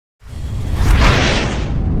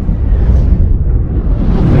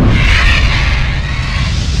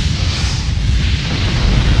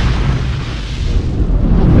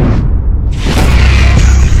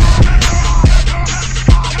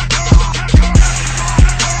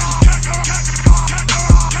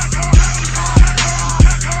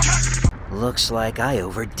Looks like I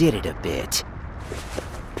overdid it a bit.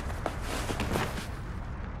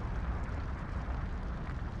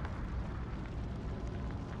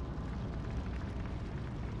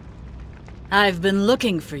 I've been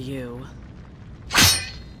looking for you.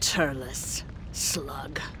 Turles,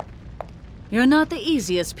 Slug. You're not the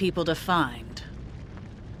easiest people to find.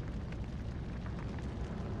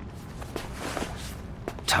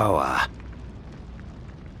 Toa.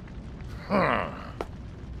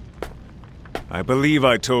 I believe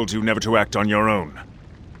I told you never to act on your own.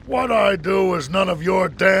 What I do is none of your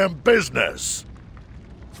damn business.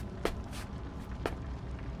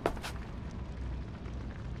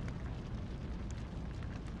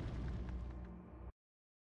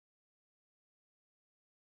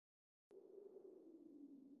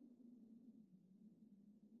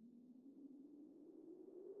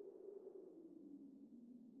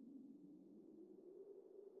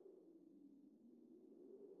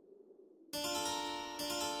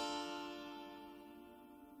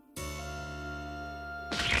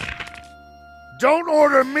 Don't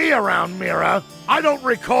order me around, Mira. I don't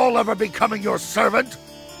recall ever becoming your servant.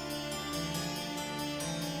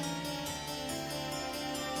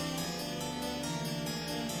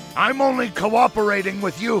 I'm only cooperating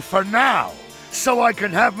with you for now, so I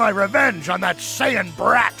can have my revenge on that Saiyan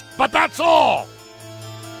brat, but that's all!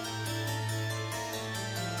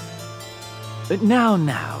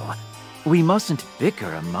 Now, we mustn't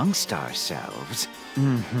bicker amongst ourselves.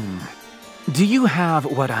 Do you have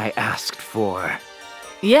what I asked for?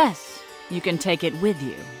 Yes, you can take it with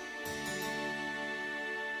you.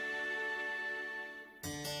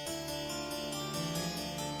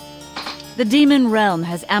 The demon realm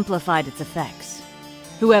has amplified its effects.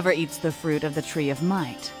 Whoever eats the fruit of the Tree of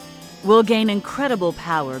Might will gain incredible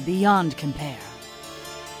power beyond compare.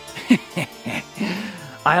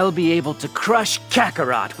 I'll be able to crush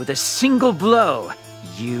Kakarot with a single blow.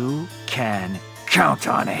 You can count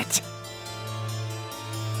on it.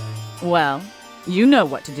 Well, you know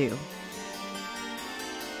what to do.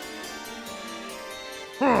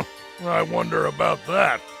 I wonder about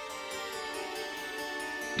that.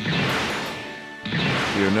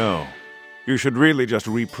 You know, you should really just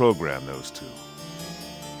reprogram those two.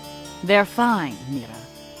 They're fine, Mira.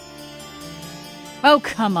 Oh,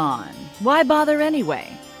 come on. Why bother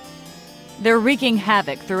anyway? They're wreaking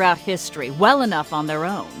havoc throughout history well enough on their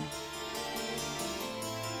own.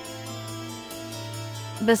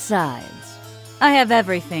 Besides, I have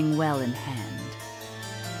everything well in hand.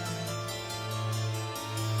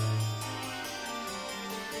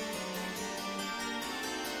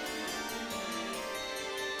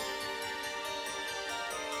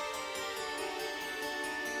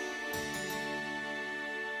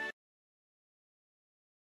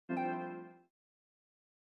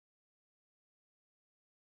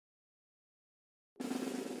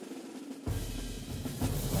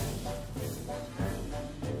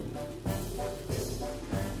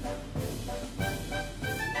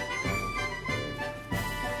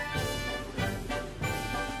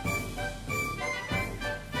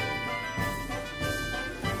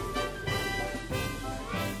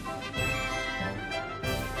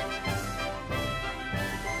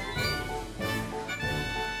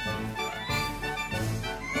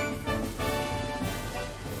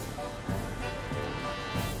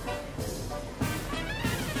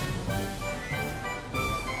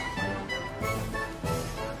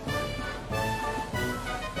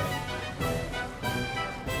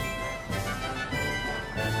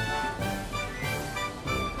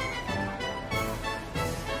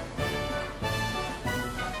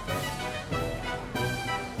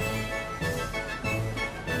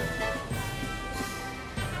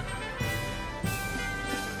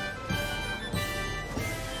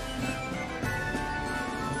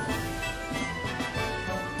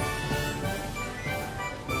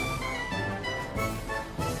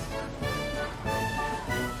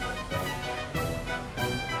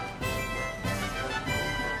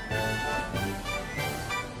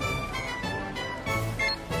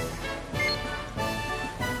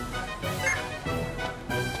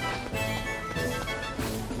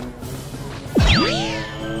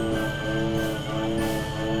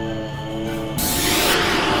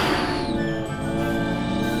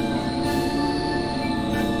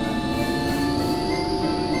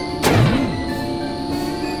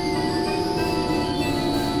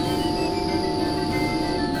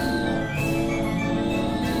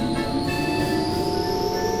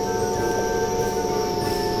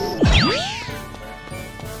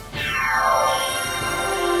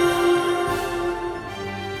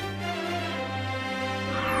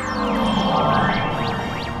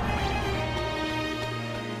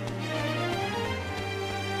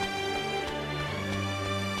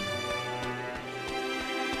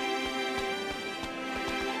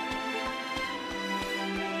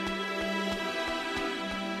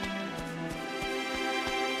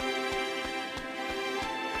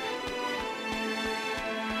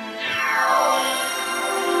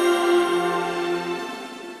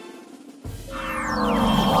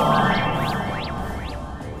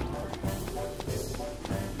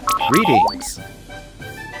 Greetings.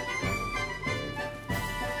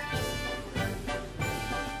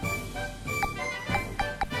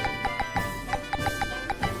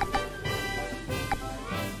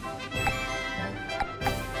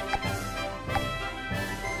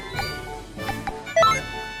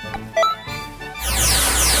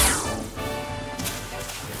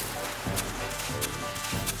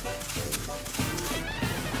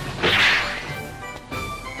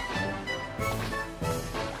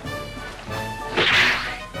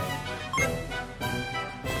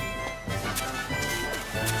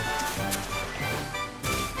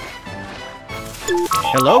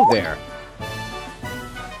 Hello there.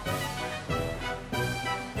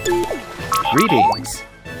 Greetings.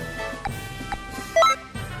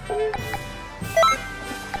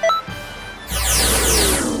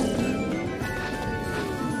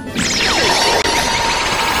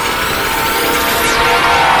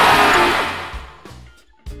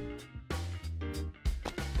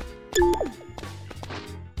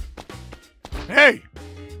 Hey!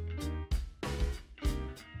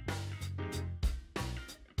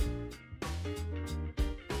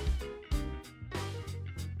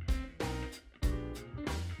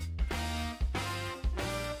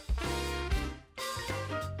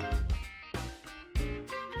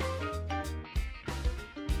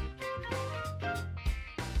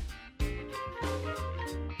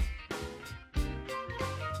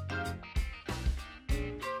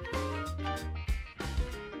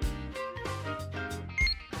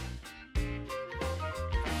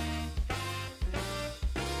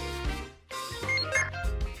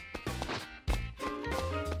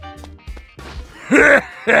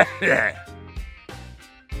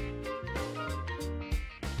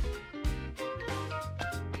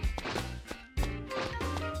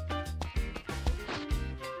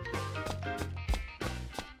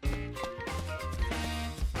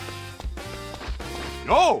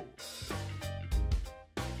 No!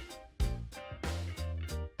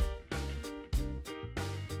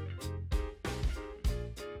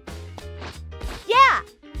 Yeah!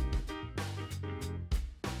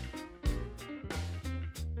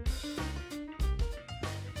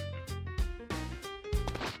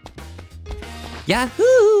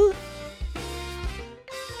 Yahoo!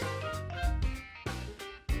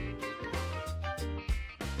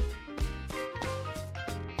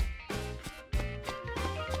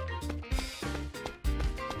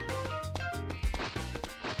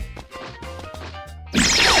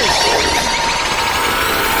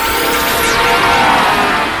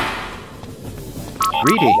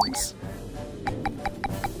 Greetings.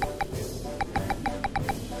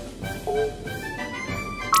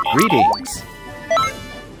 Greetings.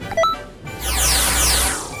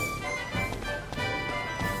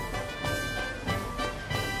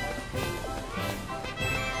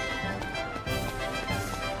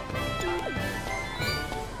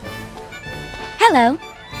 Hello.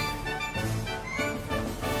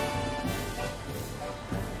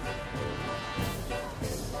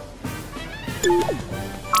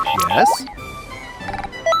 Yes?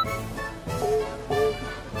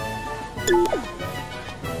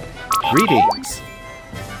 Greetings.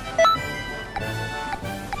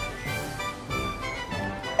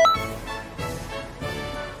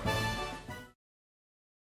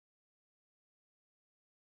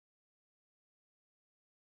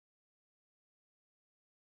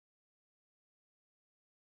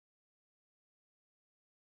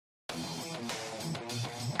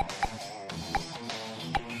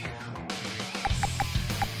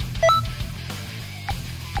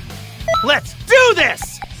 Let's do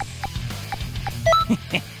this!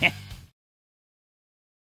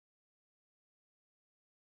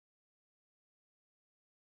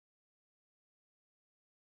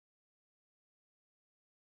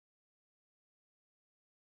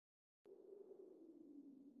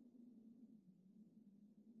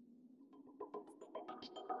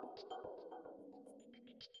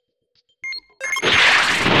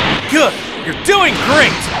 Good! You're doing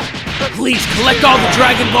great! Please collect all the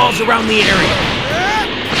Dragon Balls around the area.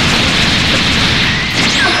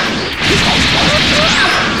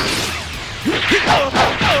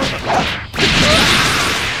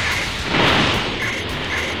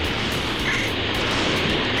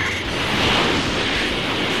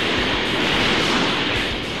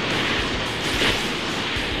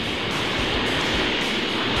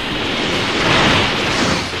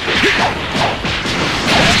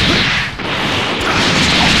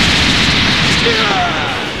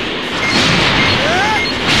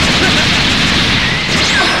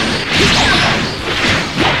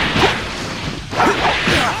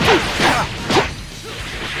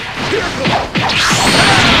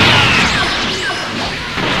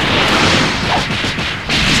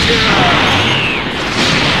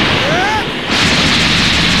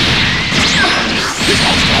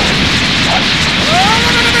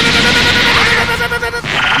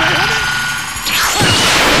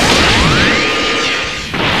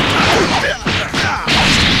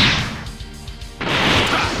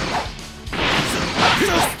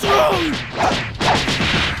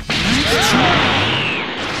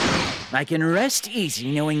 I can rest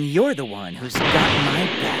easy knowing you're the one who's got my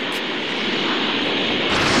back.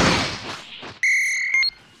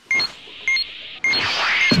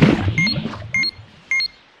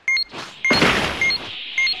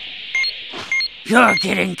 You're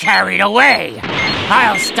getting carried away.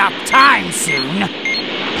 I'll stop time soon.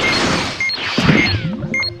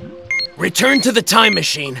 Return to the time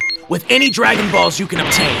machine with any Dragon Balls you can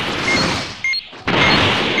obtain.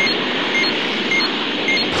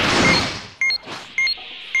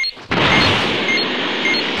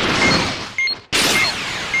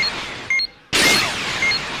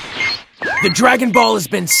 The Dragon Ball has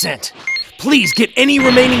been sent. Please get any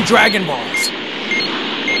remaining Dragon Balls.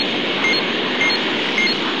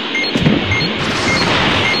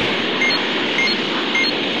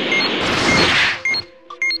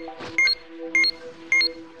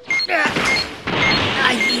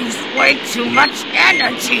 Way too much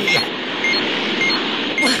energy!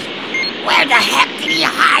 Where the heck did he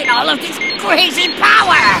hide all of this crazy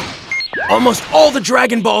power? Almost all the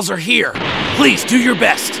Dragon Balls are here. Please do your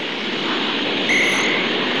best.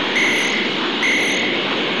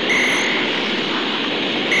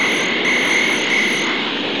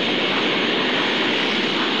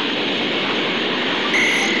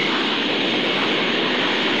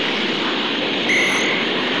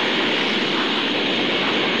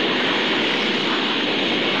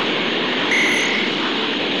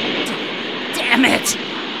 Damn it!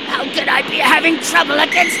 How could I be having trouble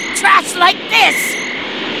against trash like this?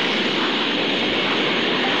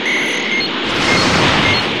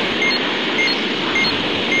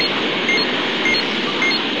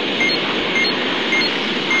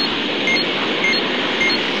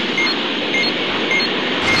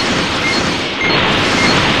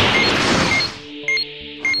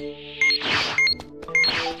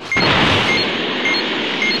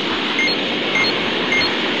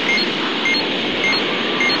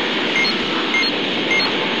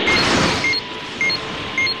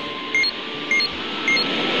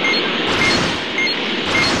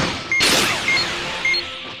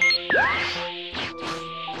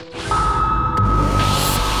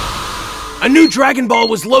 A new Dragon Ball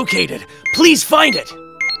was located. Please find it.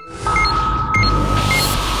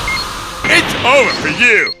 It's over for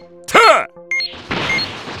you! Tuh!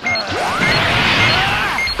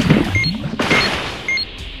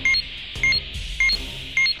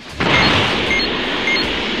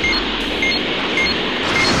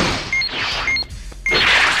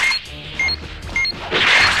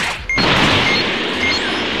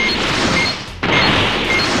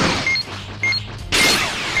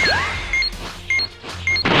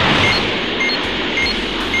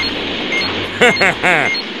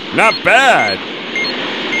 Not bad.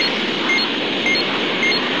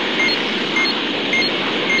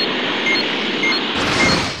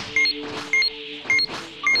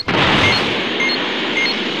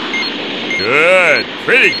 Good.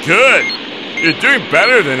 Pretty good. You're doing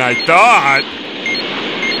better than I thought.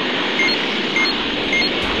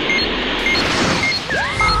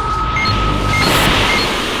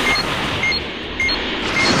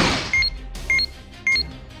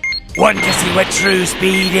 Want to see what true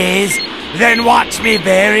speed is? Then watch me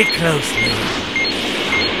very closely.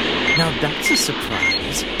 Now that's a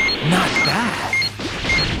surprise. Not bad.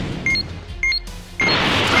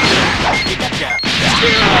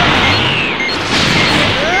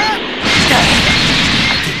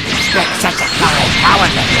 Expect such a high power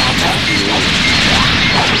level.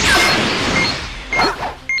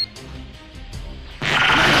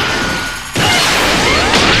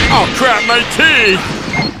 Oh crap, my teeth!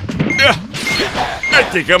 I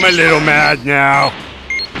think I'm a little mad now.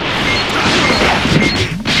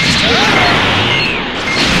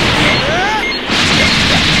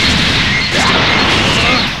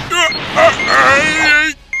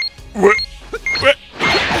 What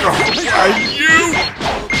are you?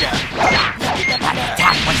 That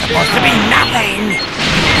attack was supposed to be nothing!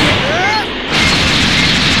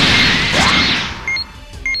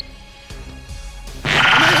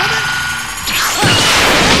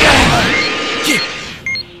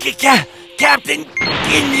 Captain,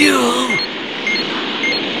 can you?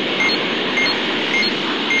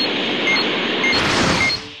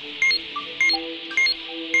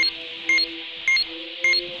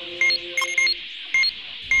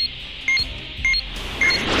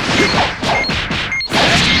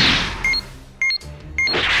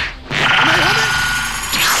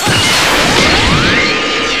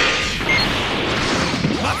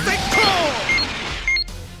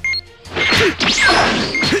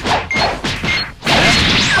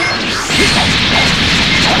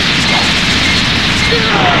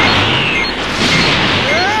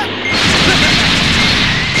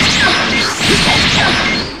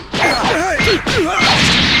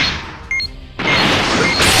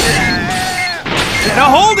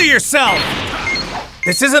 yourself!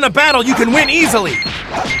 This isn't a battle you can win easily!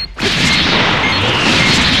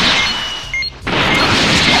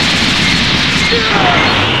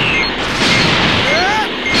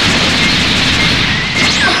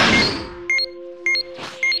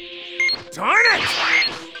 Darn it!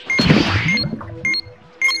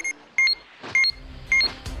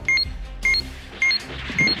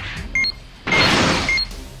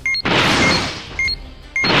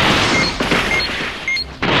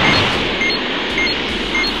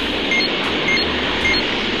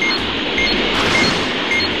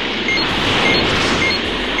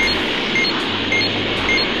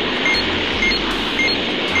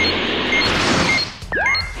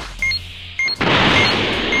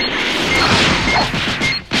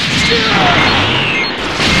 Yeah!